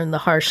to learn the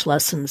harsh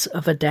lessons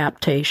of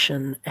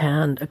adaptation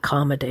and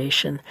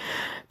accommodation.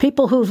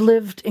 People who've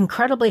lived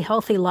incredibly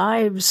healthy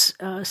lives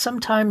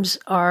sometimes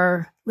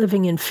are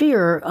living in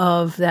fear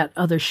of that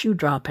other shoe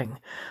dropping.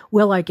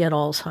 Will I get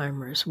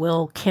Alzheimer's?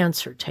 Will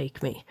cancer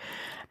take me?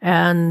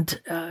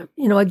 And,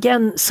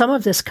 again, some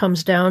of this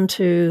comes down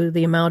to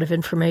the amount of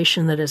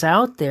information that is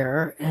out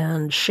there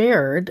and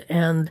shared,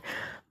 and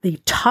the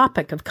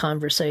topic of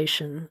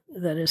conversation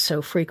that is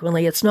so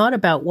frequently. It's not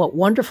about what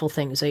wonderful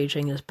things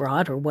aging has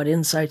brought or what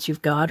insights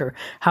you've got or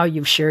how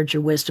you've shared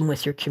your wisdom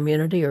with your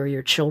community or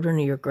your children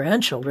or your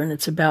grandchildren.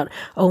 It's about,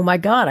 oh my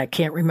God, I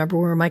can't remember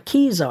where my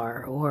keys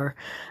are, or,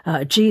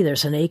 gee,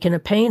 there's an ache and a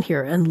pain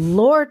here. And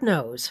Lord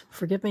knows,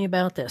 forgive me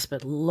about this,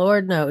 but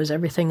Lord knows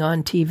everything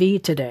on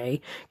TV today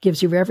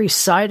gives you every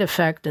side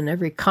effect and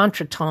every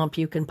contretemps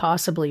you can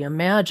possibly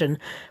imagine.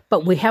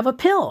 But we have a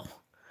pill.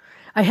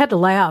 I had to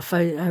laugh.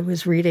 I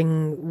was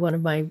reading one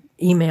of my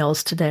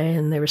emails today,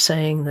 and they were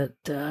saying that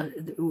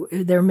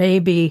there may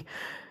be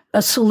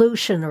a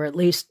solution, or at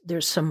least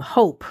there's some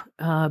hope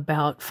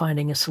about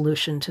finding a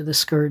solution to the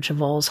scourge of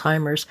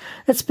Alzheimer's.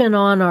 It's been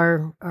on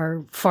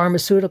our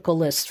pharmaceutical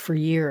list for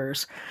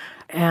years.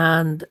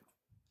 And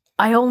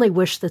I only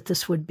wish that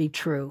this would be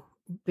true,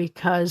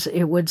 because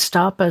it would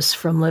stop us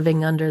from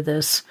living under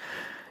this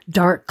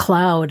dark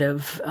cloud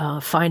of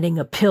finding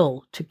a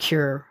pill to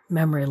cure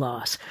memory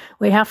loss.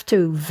 We have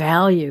to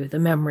value the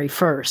memory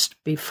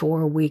first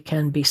before we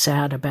can be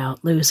sad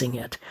about losing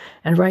it.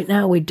 And right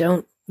now we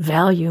don't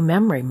value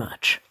memory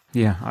much.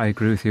 Yeah, I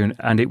agree with you.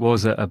 And it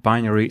was a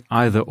binary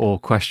either-or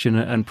question,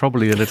 and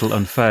probably a little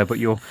unfair, but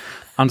your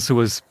answer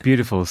was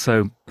beautiful.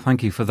 So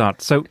thank you for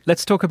that. So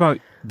let's talk about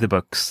the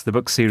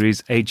book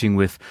series, Aging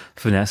with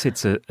Finesse.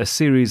 It's a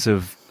series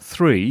of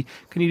 3.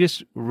 Can you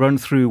just run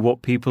through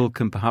what people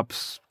can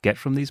perhaps get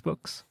from these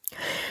books?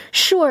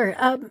 Sure.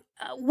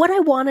 What I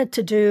wanted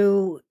to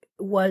do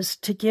was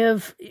to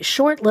give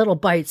short little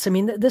bites. I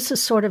mean, this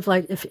is sort of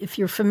like if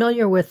you're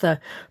familiar with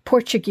the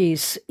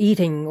Portuguese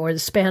eating or the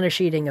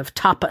Spanish eating of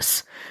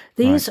tapas.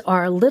 These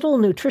are little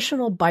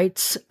nutritional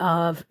bites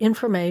of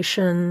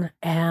information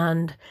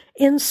and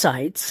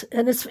insights,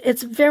 and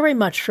it's very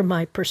much from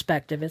my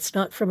perspective. It's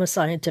not from a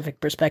scientific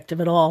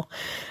perspective at all,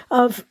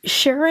 of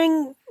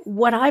sharing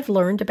what I've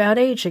learned about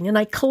aging. And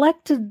I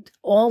collected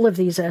all of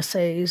these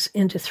essays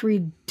into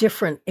 3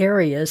 different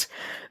areas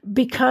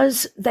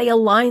because they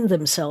align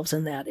themselves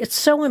in that. It's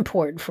so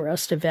important for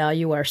us to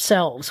value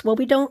ourselves. Well,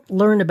 we don't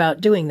learn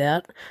about doing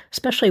that,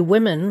 especially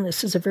women.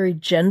 This is a very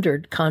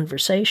gendered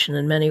conversation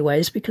in many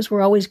ways because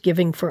we're always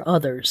giving for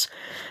others.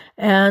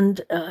 And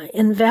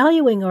in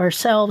valuing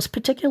ourselves,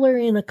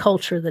 particularly in a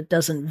culture that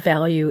doesn't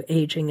value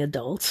aging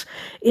adults,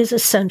 is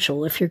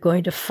essential if you're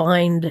going to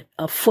find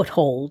a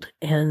foothold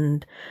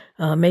and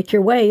make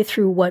your way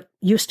through what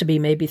used to be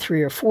maybe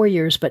 3 or 4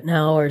 years, but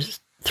now is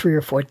 3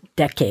 or 4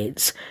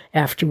 decades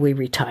after we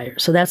retire.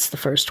 So that's the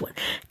first one.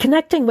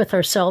 Connecting with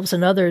ourselves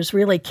and others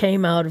really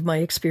came out of my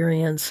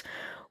experience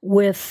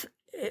with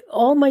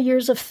all my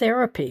years of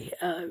therapy.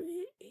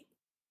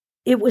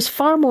 It was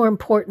far more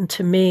important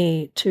to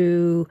me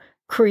to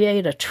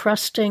create a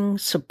trusting,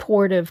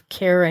 supportive,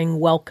 caring,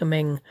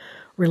 welcoming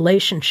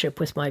relationship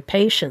with my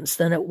patients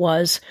than it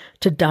was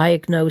to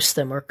diagnose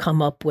them or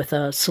come up with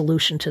a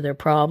solution to their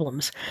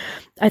problems.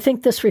 I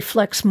think this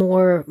reflects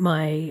more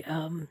my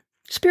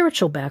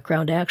spiritual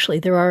background, actually.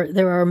 There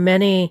are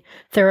many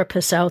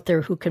therapists out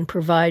there who can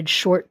provide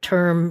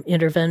short-term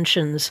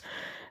interventions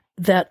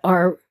that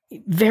are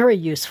very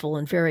useful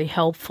and very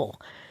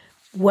helpful.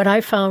 What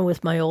I found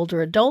with my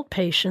older adult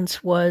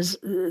patients was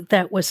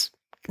that was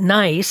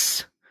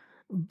nice,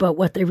 but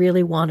what they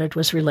really wanted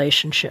was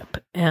relationship.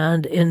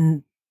 And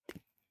in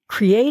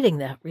creating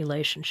that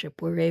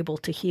relationship, we were able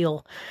to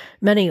heal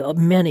many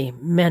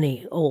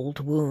old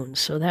wounds.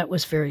 So that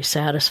was very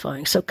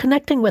satisfying. So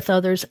connecting with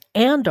others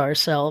and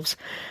ourselves,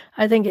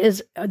 I think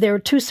there are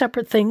 2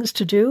 separate things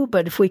to do,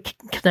 but if we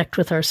can connect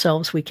with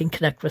ourselves, we can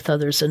connect with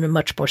others in a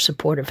much more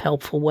supportive,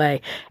 helpful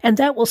way. And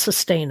that will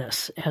sustain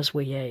us as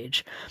we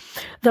age.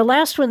 The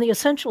last one, the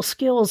essential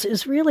skills,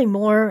 is really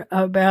more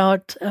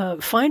about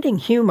finding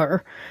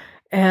humor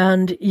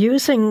and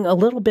using a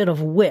little bit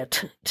of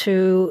wit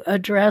to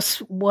address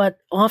what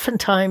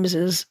oftentimes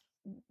is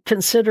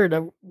considered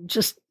a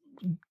just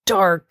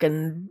dark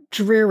and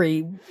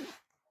dreary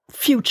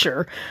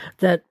future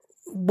that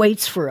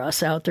waits for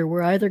us out there.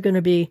 We're either going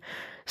to be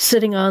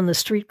sitting on the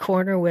street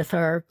corner with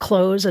our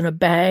clothes in a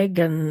bag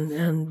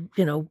and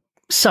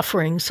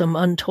suffering some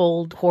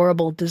untold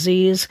horrible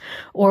disease,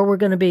 or we're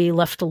going to be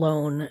left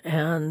alone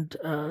and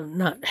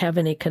not have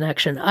any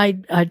connection.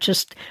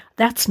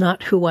 That's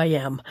not who I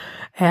am.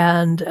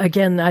 And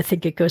again, I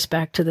think it goes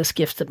back to this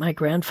gift that my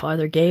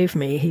grandfather gave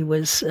me. He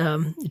was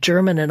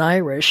German and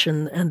Irish,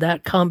 and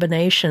that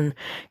combination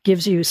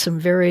gives you some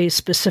very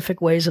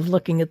specific ways of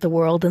looking at the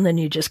world, and then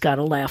you just got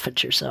to laugh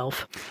at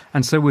yourself.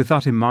 And so with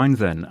that in mind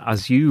then,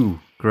 as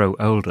you grow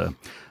older,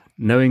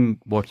 knowing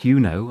what you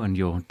know and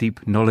your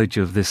deep knowledge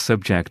of this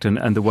subject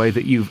and the way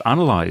that you've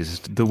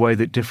analysed the way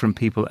that different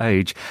people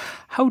age,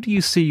 how do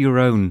you see your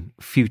own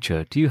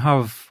future? Do you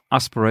have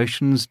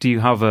aspirations? Do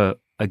you have a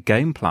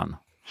game plan?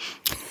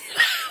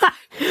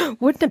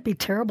 Wouldn't it be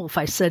terrible if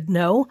I said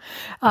no?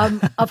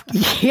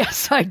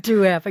 Yes, I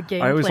do have a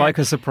game plan. I always like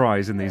a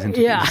surprise in these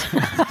interviews. Yeah.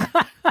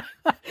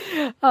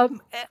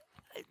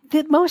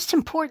 The most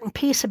important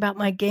piece about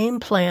my game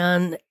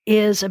plan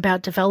is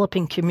about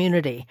developing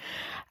community.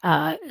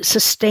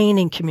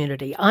 Sustaining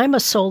community. I'm a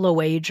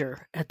solo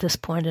ager at this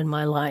point in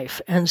my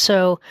life. And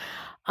so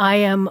I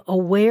am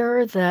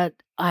aware that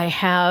I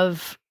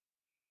have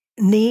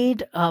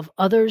need of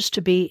others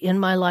to be in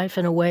my life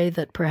in a way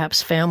that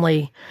perhaps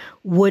family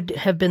would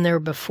have been there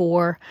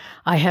before.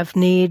 I have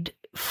need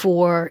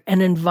for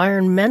an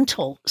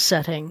environmental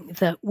setting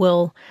that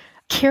will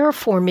care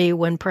for me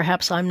when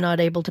perhaps I'm not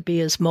able to be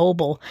as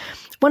mobile.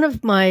 One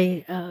of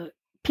my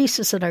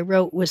pieces that I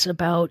wrote was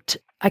about,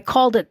 I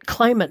called it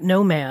climate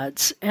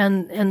nomads.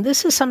 And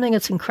this is something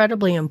that's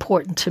incredibly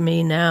important to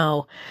me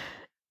now.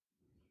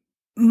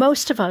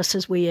 Most of us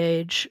as we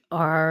age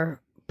are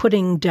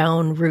putting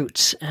down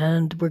roots,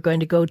 and we're going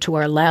to go to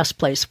our last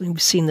place.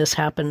 We've seen this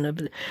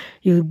happen.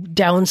 You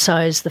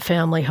downsize the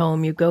family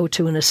home, you go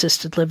to an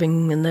assisted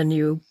living, and then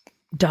you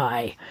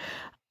die.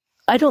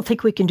 I don't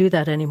think we can do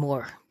that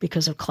anymore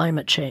because of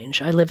climate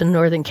change. I live in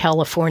Northern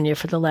California.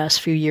 For the last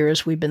few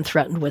years, we've been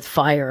threatened with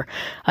fire.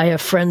 I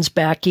have friends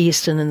back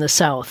east and in the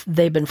south.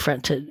 They've been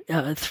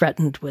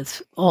threatened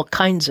with all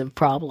kinds of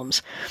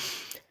problems.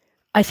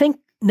 I think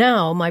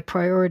now my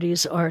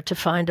priorities are to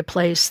find a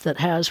place that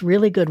has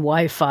really good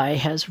Wi-Fi,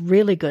 has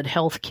really good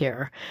health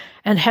care,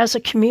 and has a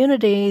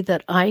community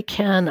that I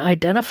can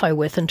identify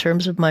with in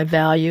terms of my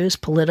values,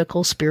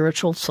 political,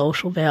 spiritual,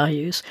 social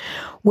values,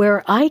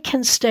 where I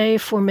can stay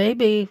for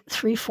maybe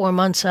 3-4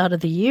 months out of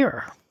the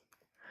year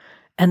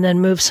and then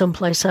move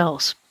someplace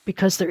else,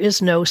 because there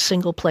is no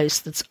single place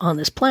that's on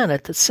this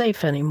planet that's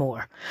safe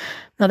anymore.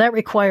 Now, that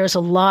requires a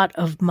lot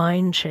of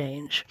mind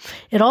change.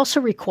 It also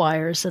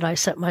requires that I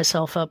set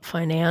myself up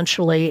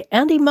financially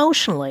and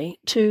emotionally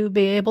to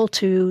be able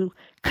to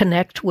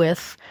connect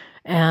with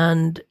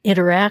and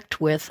interact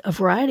with a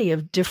variety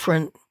of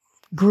different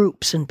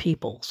groups and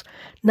peoples.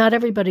 Not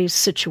everybody's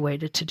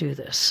situated to do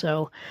this.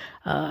 So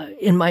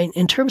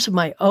in terms of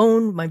my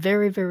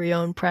very, very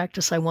own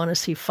practice, I want to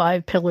see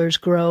 5 pillars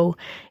grow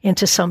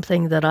into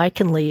something that I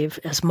can leave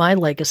as my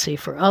legacy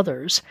for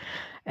others.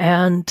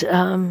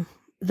 And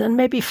then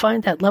maybe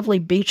find that lovely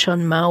beach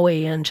on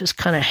Maui and just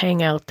kind of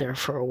hang out there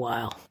for a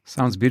while.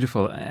 Sounds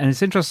beautiful. And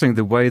it's interesting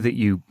the way that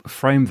you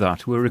frame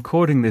that. We're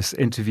recording this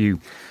interview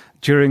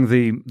during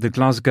the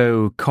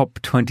Glasgow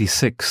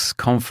COP26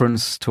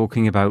 conference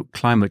talking about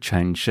climate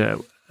change, a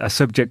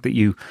subject that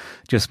you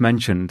just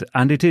mentioned.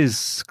 And it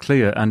is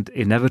clear and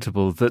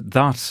inevitable that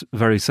that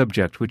very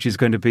subject, which is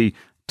going to be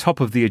top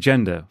of the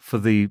agenda for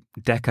the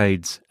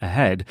decades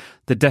ahead,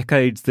 the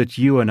decades that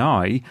you and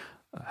I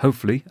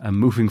hopefully are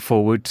moving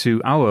forward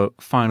to our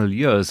final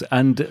years.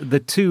 And the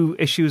two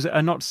issues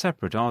are not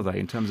separate, are they,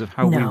 in terms of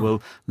how we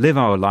will live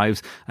our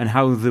lives and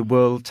how the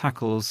world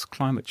tackles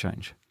climate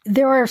change?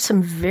 There are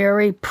some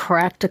very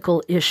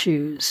practical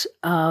issues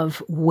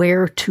of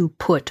where to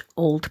put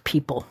old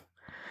people.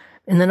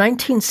 In the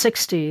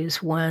 1960s,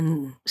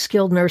 when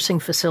skilled nursing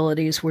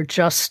facilities were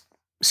just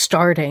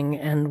starting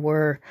and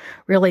were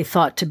really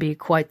thought to be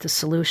quite the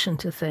solution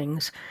to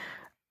things,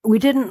 we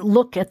didn't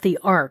look at the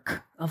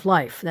arc of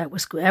life. That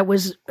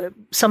was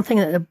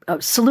something,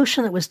 a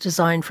solution that was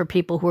designed for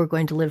people who are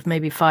going to live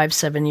maybe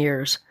 5-7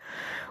 years.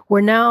 We're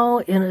now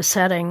in a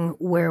setting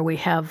where we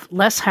have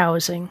less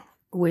housing,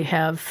 we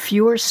have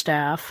fewer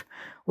staff,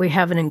 we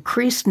have an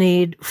increased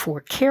need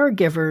for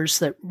caregivers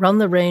that run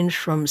the range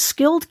from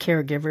skilled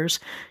caregivers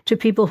to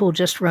people who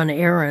just run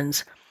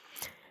errands.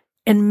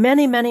 In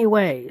many, many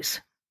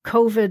ways,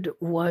 COVID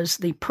was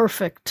the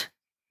perfect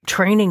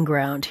training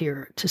ground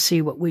here to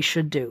see what we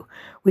should do.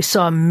 We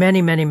saw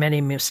many, many, many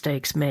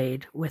mistakes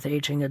made with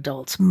aging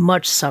adults,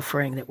 much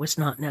suffering that was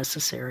not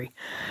necessary.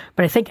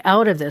 But I think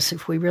out of this,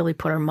 if we really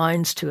put our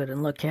minds to it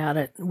and look at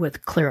it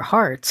with clear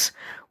hearts,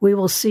 we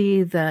will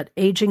see that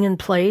aging in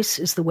place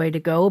is the way to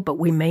go, but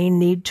we may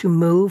need to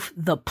move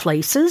the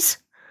places.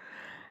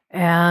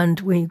 And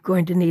we're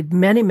going to need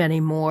many,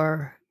 many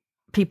more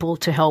people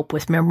to help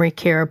with memory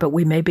care, but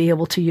we may be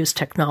able to use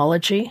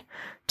technology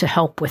to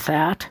help with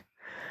that.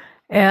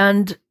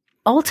 And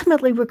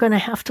ultimately, we're going to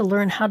have to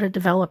learn how to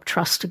develop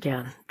trust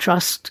again.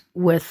 Trust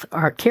with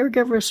our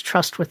caregivers,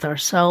 trust with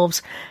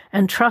ourselves,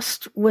 and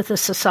trust with a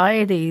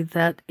society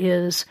that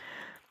is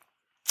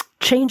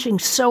changing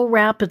so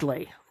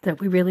rapidly that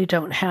we really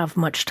don't have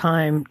much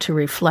time to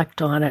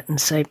reflect on it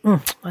and say,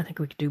 I think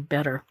we could do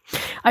better.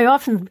 I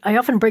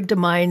often bring to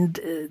mind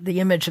the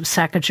image of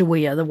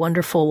Sacagawea, the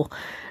wonderful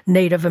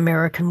Native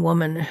American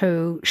woman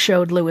who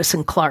showed Lewis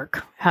and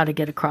Clark how to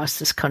get across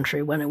this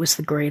country when it was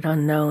the great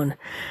unknown.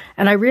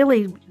 And I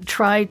really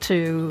try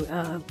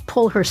to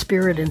pull her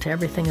spirit into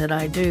everything that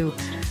I do.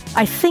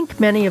 I think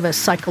many of us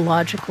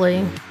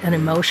psychologically and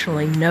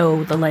emotionally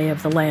know the lay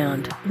of the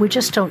land. We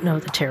just don't know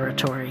the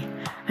territory.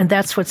 And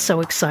that's what's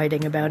so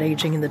exciting about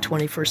aging in the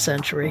 21st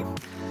century.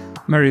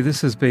 Mary,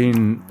 this has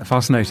been a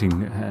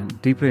fascinating,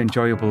 deeply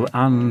enjoyable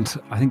and,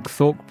 I think,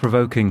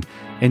 thought-provoking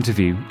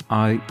interview.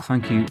 I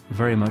thank you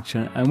very much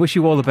and wish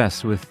you all the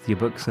best with your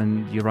books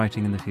and your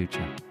writing in the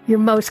future. You're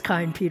most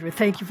kind, Peter.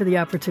 Thank you for the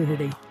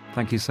opportunity.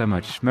 Thank you so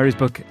much. Mary's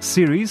book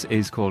series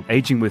is called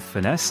Aging with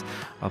Finesse.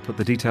 I'll put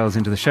the details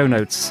into the show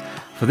notes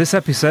for this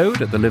episode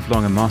at the Live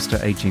Long and Master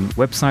Aging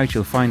website.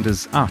 You'll find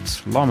us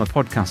at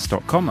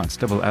llama-podcast.com. That's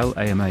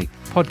LLAMA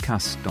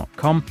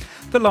podcast.com.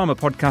 The Llama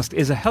Podcast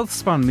is a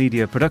HealthSpan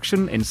Media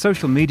production. In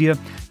social media,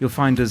 you'll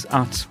find us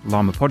at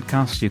Llama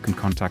Podcast. You can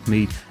contact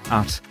me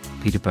at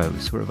Peter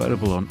Bowes. We're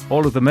available on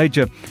all of the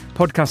major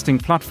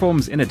podcasting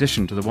platforms, in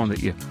addition to the one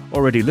that you're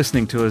already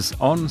listening to us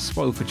on,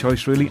 spoiled for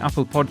choice really,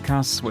 Apple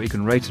Podcasts, where you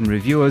can rate and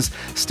review us,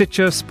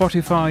 Stitcher,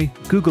 Spotify,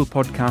 Google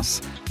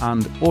Podcasts,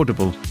 and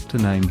Audible, to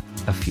name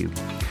a few.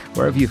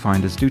 Wherever you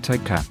find us, do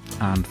take care,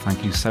 and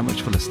thank you so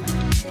much for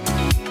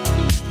listening.